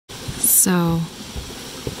So...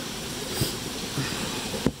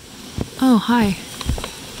 Oh, hi.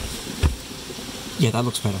 Yeah, that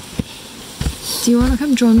looks better. Do you want to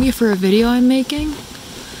come join me for a video I'm making?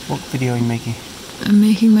 What video are you making? I'm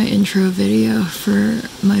making my intro video for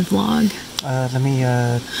my vlog. Let me,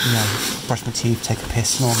 brush my teeth, take a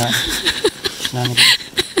piss and all that.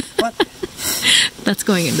 What? That's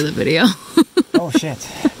going into the video. Oh, shit.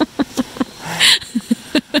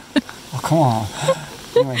 Oh, come on.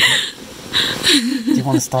 Anyway, do you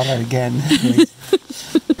want to start that again?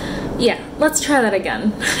 Yeah, let's try that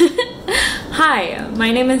again. Hi,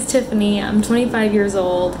 my name is Tiffany. I'm 25 years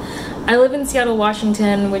old. I live in Seattle,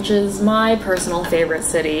 Washington, which is my personal favorite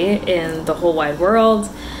city in the whole wide world.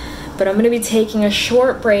 But I'm going to be taking a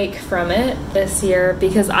short break from it this year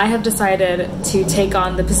because I have decided to take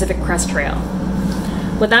on the Pacific Crest Trail.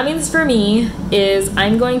 What that means for me is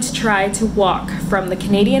I'm going to try to walk from the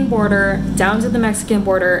Canadian border down to the Mexican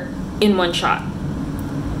border in one shot.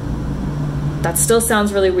 That still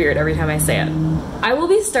sounds really weird every time I say it. I will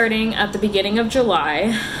be starting at the beginning of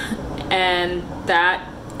July, and that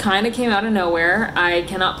kind of came out of nowhere. I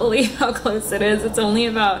cannot believe how close it is. It's only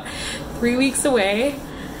about 3 weeks away,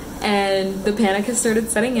 and the panic has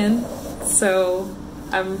started setting in, so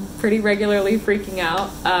I'm pretty regularly freaking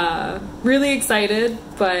out. Really excited,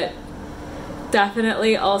 but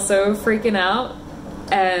definitely also freaking out,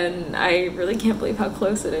 and I really can't believe how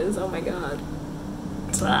close it is. Oh my god.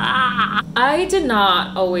 I did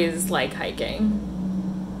not always like hiking.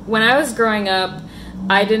 When I was growing up,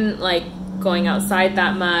 I didn't like going outside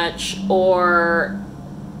that much or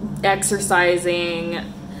exercising.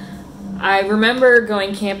 I remember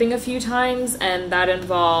going camping a few times, and that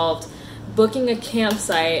involved booking a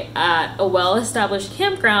campsite at a well-established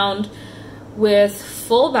campground with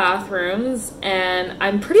full bathrooms, and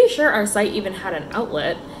I'm pretty sure our site even had an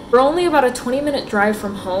outlet. We're only about a 20-minute drive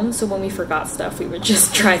from home, so when we forgot stuff, we would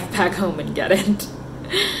just drive back home and get it.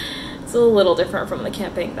 It's a little different from the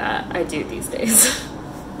camping that I do these days.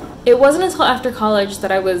 It wasn't until after college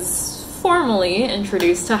that I was formally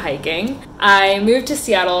introduced to hiking. I moved to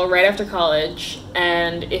Seattle right after college,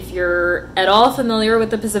 and if you're at all familiar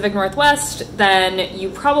with the Pacific Northwest, then you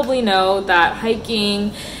probably know that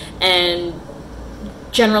hiking and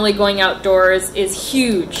generally going outdoors is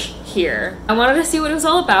huge here. I wanted to see what it was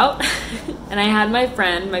all about, and I had my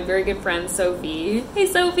friend, my very good friend Sophie, hey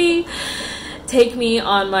Sophie, take me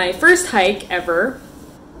on my first hike ever.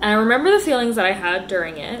 And I remember the feelings that I had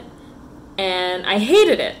during it, and I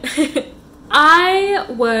hated it. I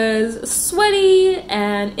was sweaty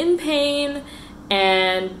and in pain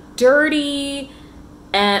and dirty,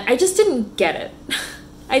 and I just didn't get it.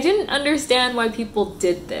 I didn't understand why people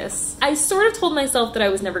did this. I sort of told myself that I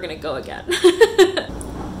was never gonna go again.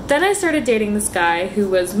 Then I started dating this guy who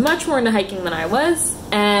was much more into hiking than I was,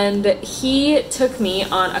 and he took me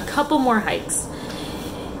on a couple more hikes.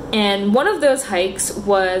 And one of those hikes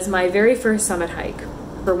was my very first summit hike.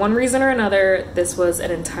 For one reason or another, this was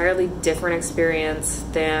an entirely different experience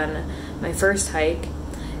than my first hike.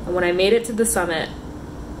 And when I made it to the summit,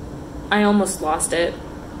 I almost lost it.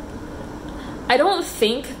 I don't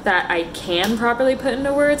think that I can properly put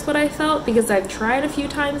into words what I felt, because I've tried a few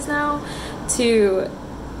times now to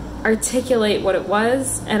articulate what it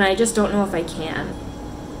was, and I just don't know if I can.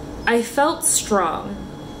 I felt strong,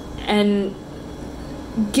 and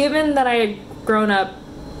given that I had grown up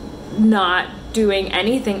not doing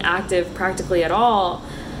anything active practically at all,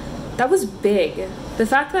 that was big. The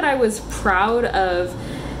fact that I was proud of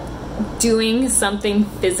doing something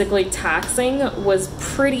physically taxing was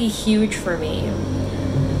pretty huge for me.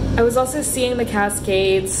 I was also seeing the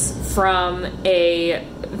Cascades from a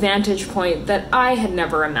vantage point that I had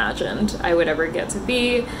never imagined I would ever get to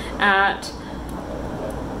be at.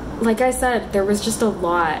 Like I said, there was just a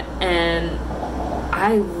lot, and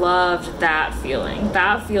I loved that feeling.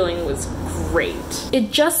 That feeling was great.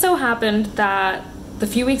 It just so happened that the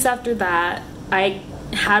few weeks after that, I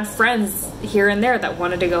had friends here and there that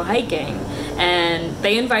wanted to go hiking, and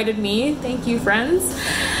they invited me. Thank you, friends.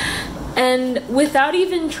 And without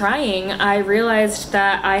even trying, I realized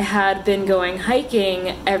that I had been going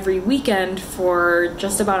hiking every weekend for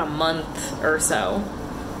just about a month or so.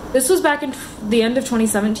 This was back in the end of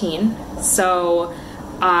 2017, so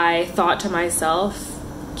I thought to myself,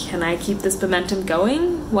 can I keep this momentum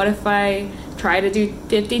going? What if I try to do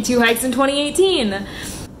 52 hikes in 2018?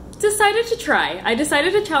 Decided to try. I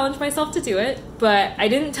decided to challenge myself to do it, but I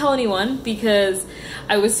didn't tell anyone because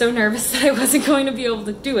I was so nervous that I wasn't going to be able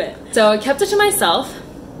to do it. So I kept it to myself,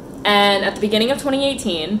 and at the beginning of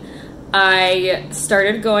 2018, I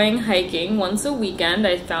started going hiking once a weekend.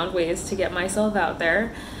 I found ways to get myself out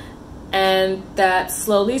there, And that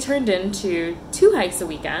slowly turned into 2 hikes a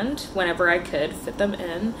weekend whenever I could fit them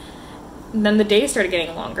in. And then the days started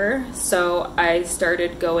getting longer, so I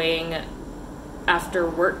started going after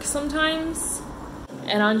work sometimes.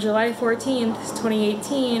 And on July 14th,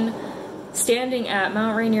 2018, standing at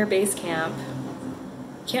Mount Rainier Base Camp,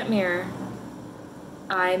 Camp Muir,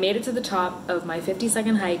 I made it to the top of my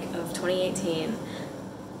 52nd hike of 2018,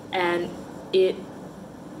 and it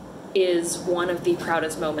is one of the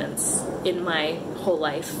proudest moments in my whole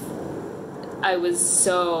life. I was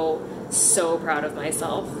so proud of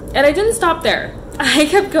myself. And I didn't stop there. I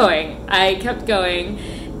kept going,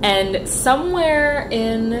 and somewhere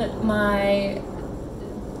in my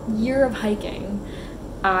year of hiking,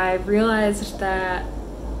 I realized that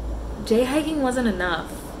day hiking wasn't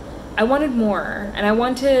enough. I wanted more, and I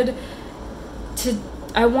wanted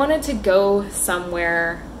to go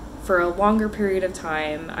somewhere for a longer period of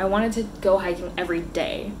time. I wanted to go hiking every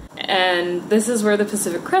day. And this is where the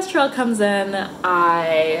Pacific Crest Trail comes in.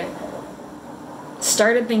 I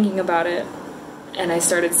started thinking about it, and I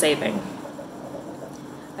started saving.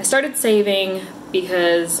 I started saving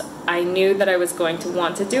because I knew that I was going to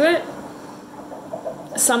want to do it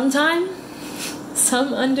sometime,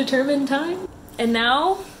 some undetermined time. And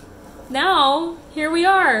now, here we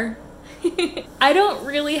are. I don't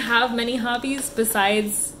really have many hobbies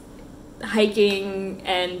besides hiking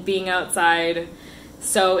and being outside,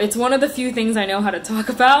 so it's one of the few things I know how to talk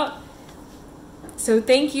about. So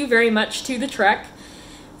thank you very much to the Trek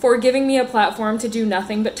for giving me a platform to do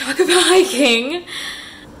nothing but talk about hiking.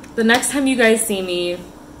 The next time you guys see me,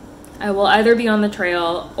 I will either be on the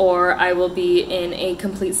trail or I will be in a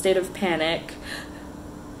complete state of panic,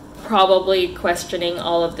 probably questioning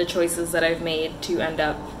all of the choices that I've made to end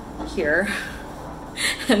up here.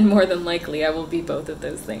 And more than likely I will be both of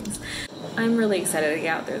those things. I'm really excited to get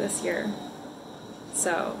out there this year.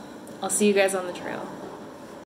 So I'll see you guys on the trail.